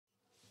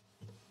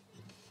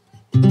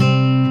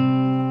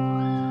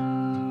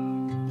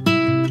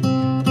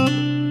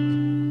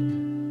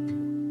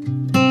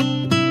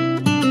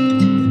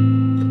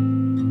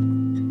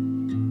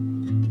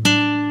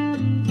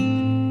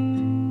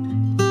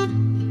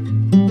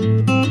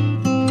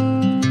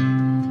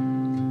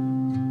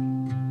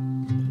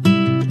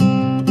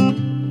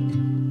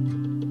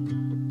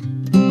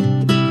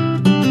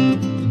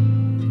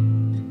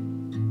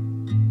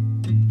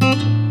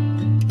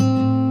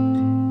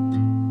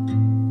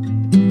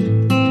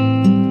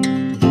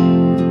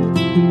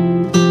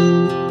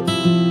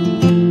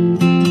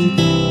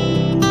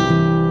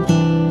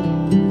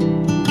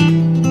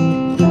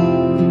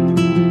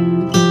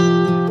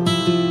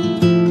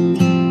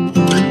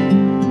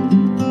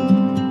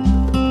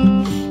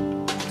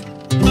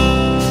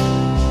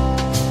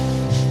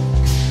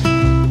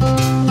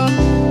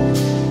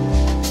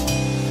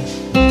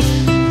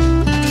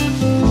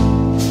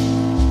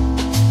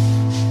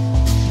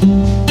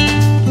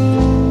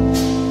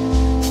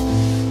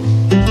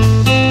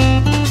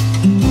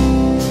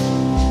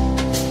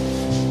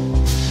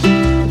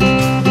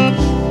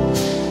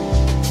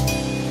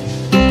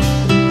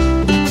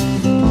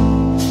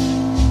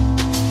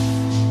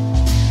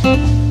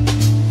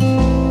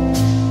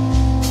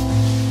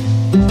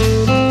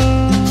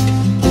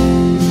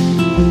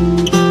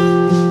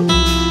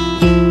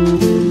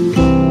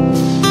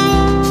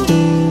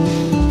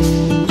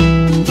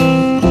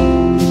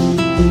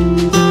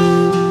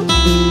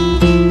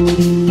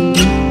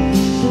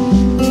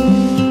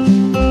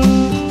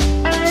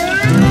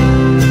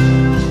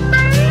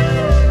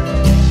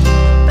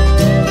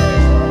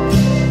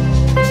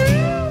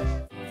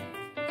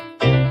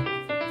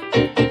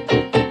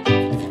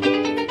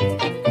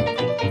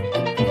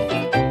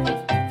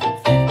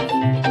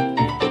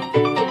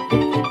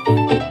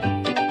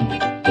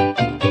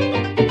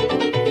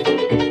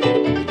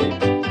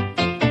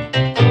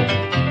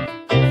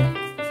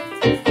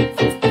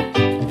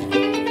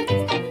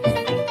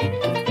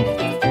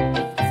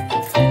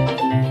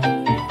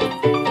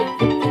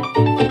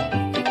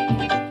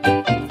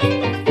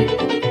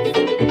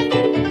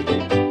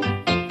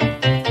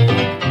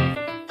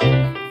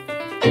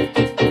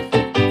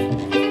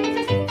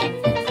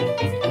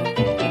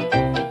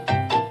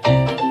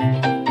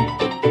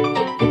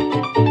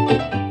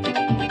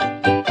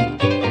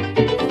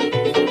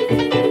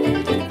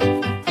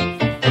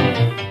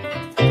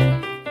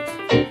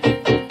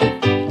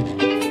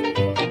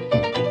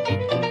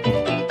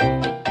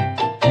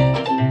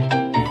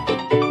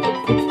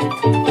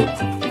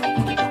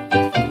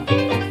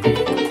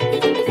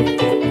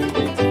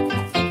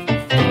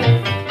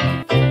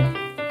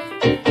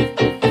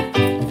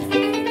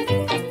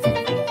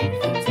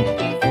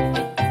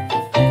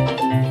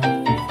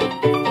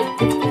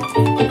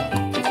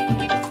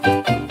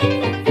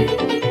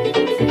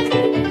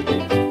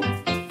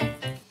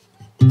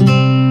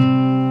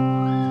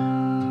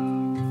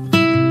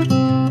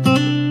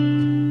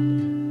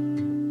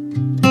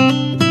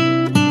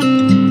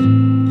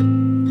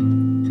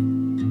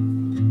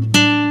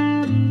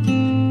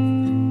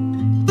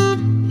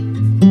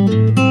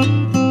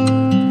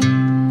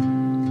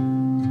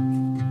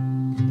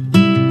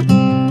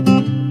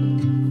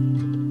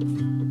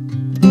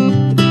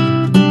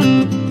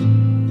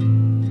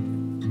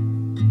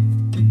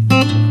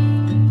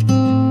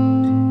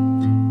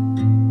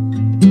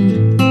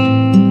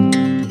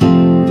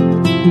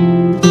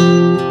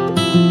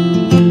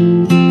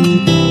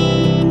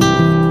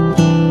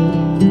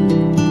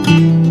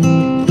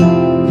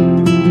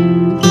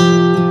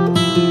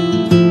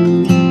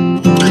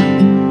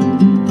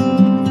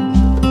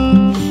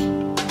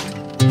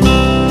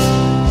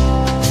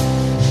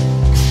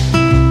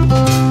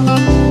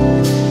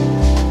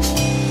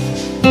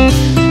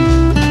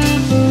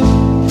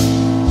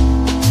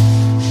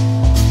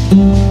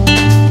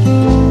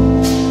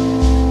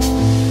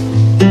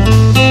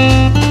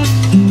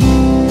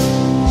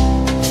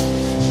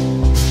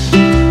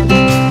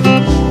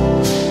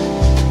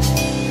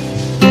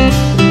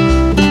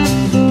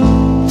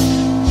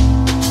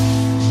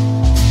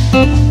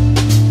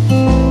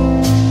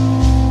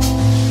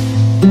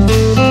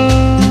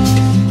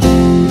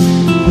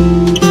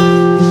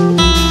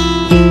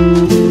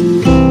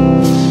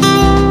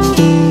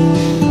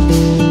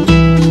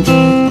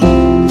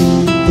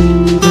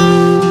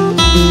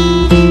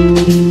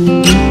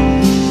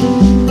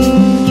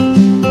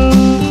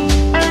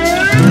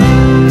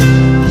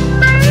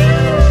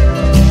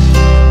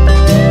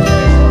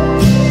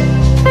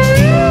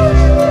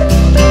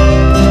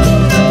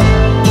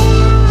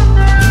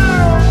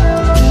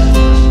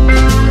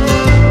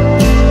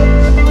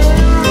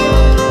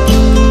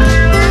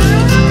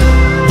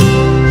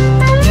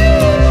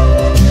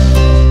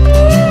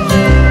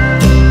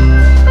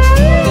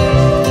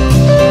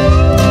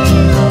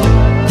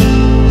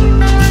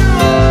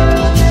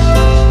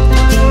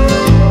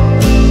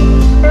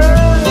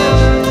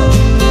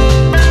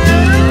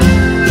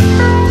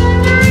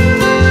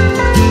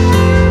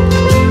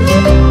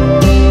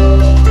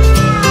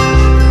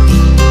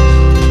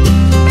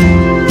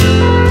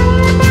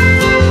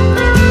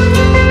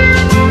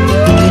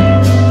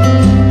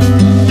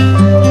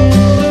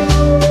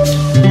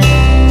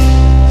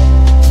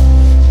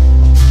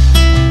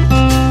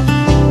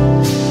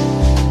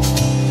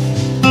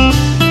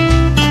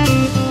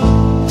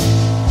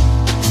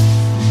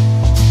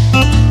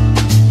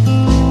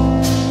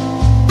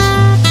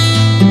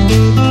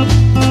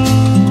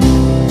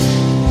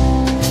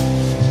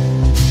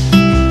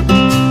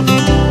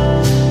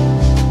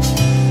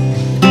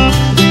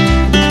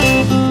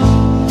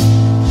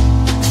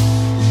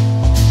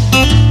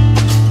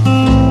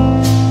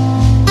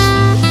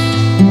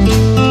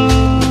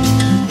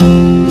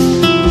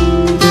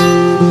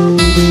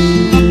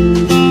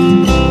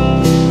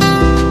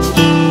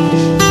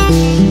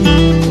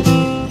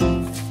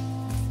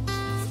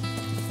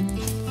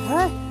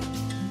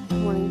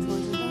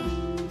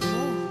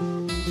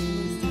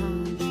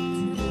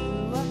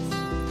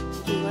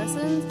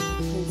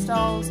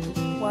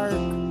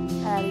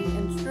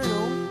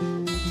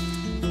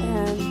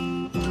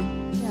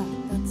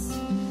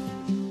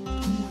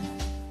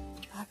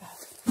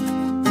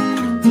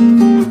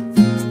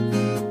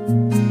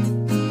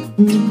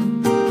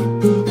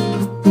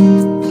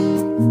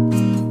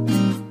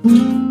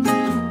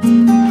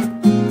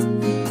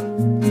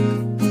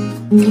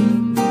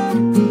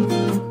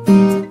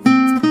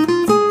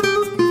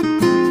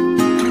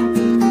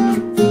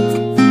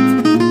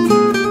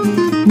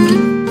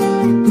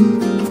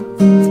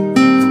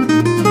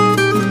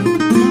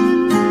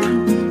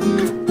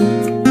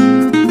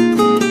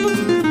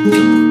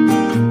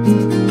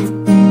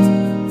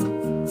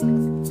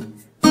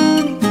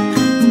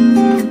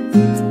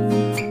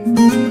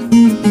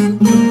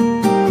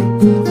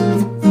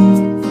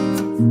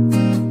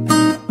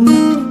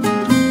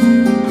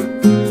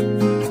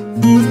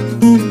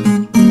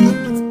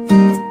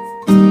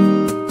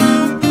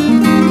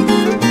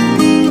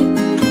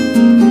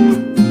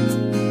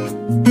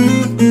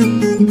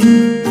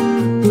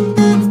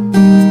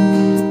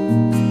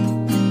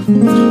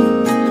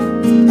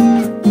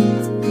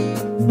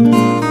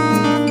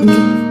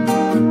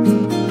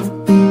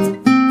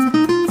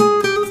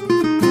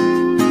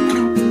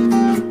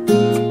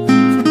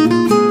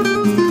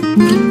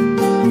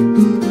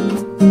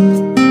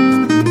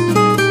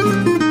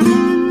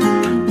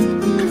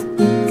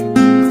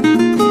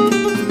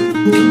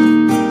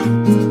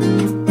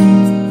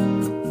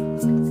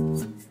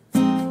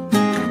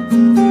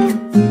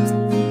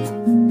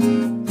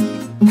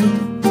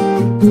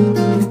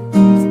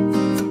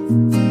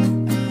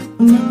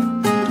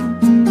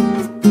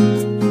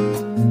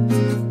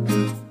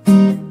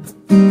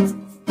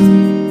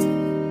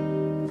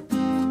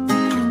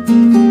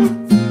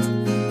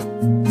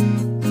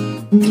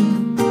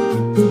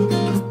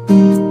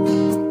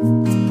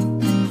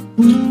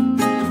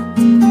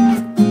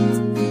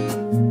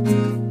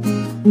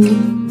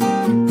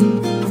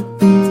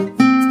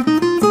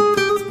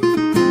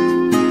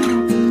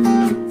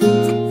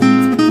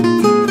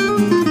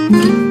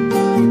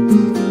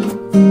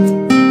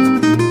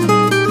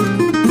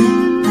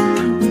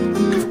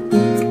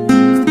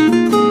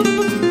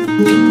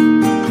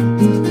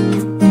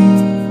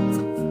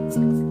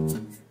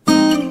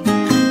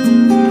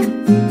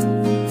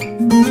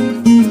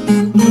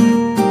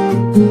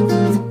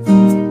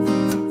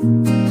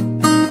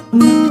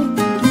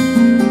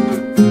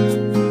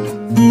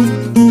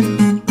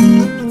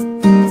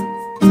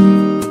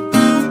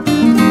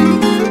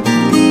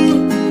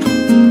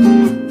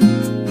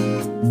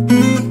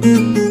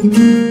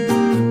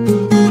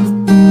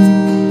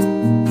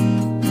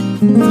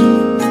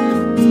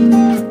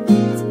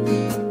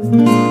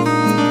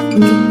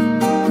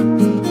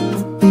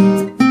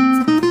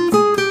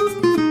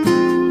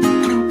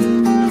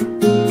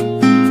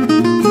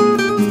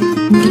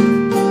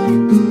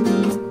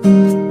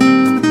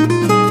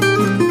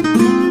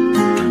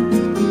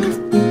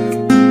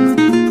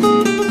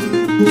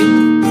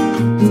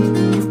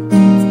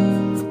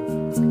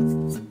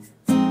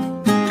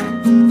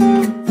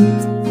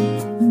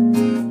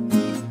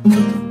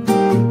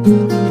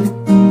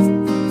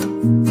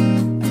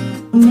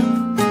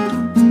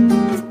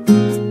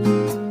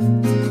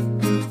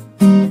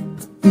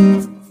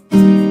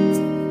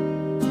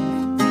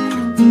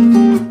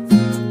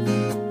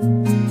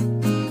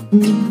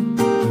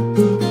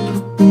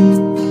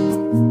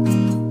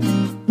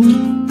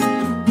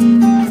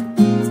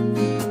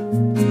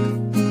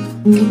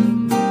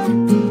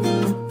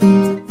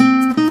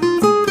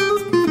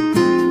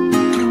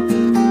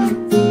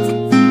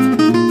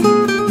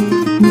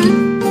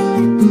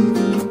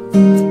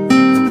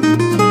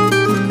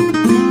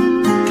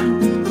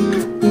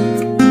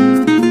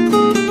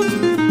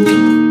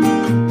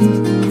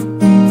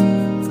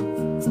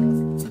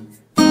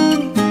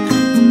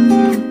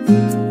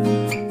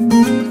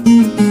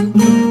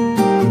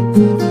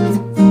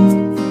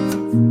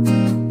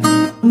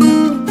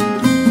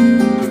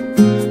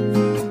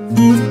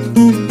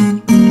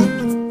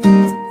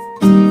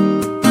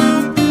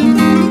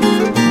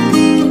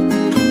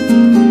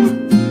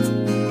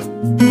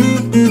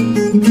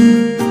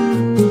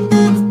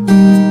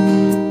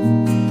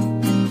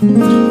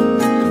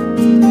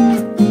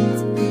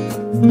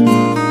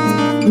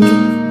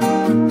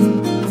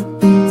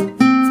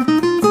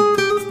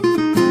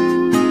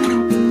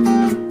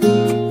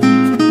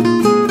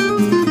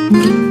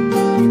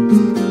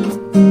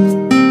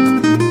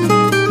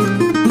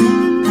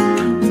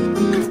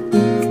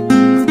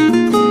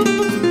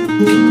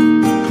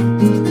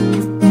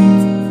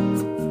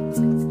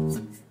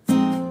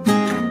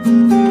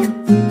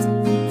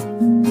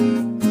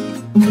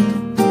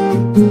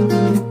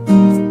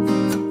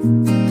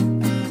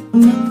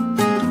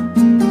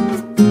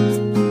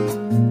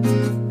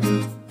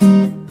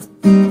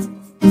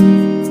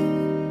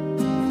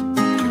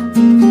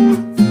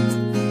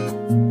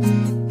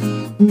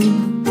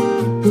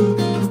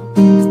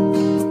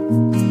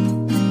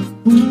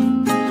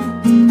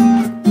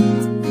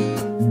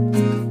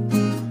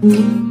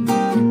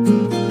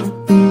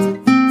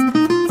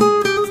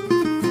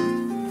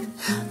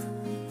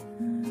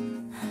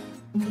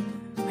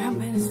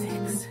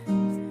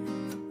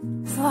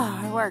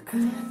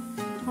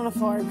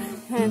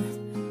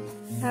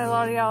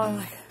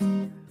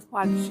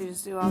why did she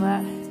just do all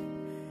that?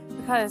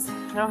 Because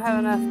I don't have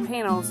enough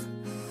panels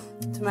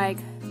to make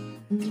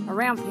a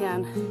round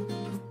pen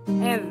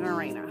and an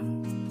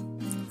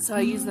arena. So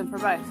I use them for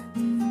both.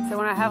 So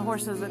when I have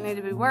horses that need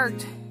to be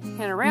worked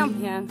in a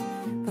round pen,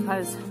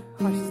 because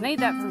horses need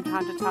that from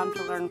time to time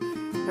to learn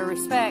their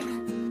respect,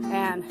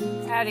 and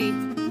Addie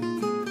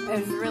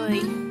is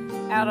really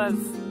out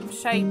of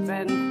shape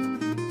and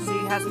she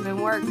hasn't been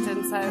worked,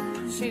 and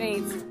so she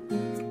needs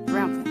a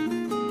round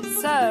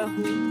pen. So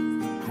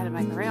I had to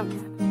make a round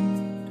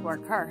pen to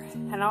work her.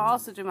 And I'll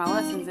also do my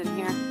lessons in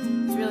here.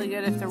 It's really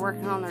good if they're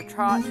working on their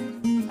trot.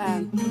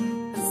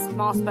 It's a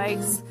small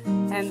space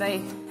and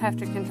they have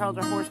to control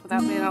their horse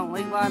without being on a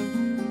lead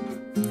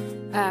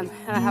line. And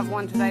I have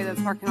one today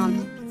that's working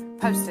on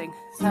posting.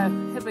 So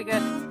it'll be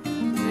good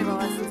to do my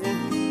lessons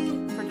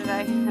in for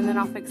today, and then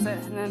I'll fix it,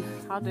 and then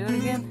I'll do it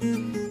again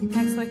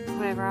next week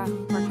whenever I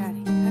work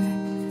Addie.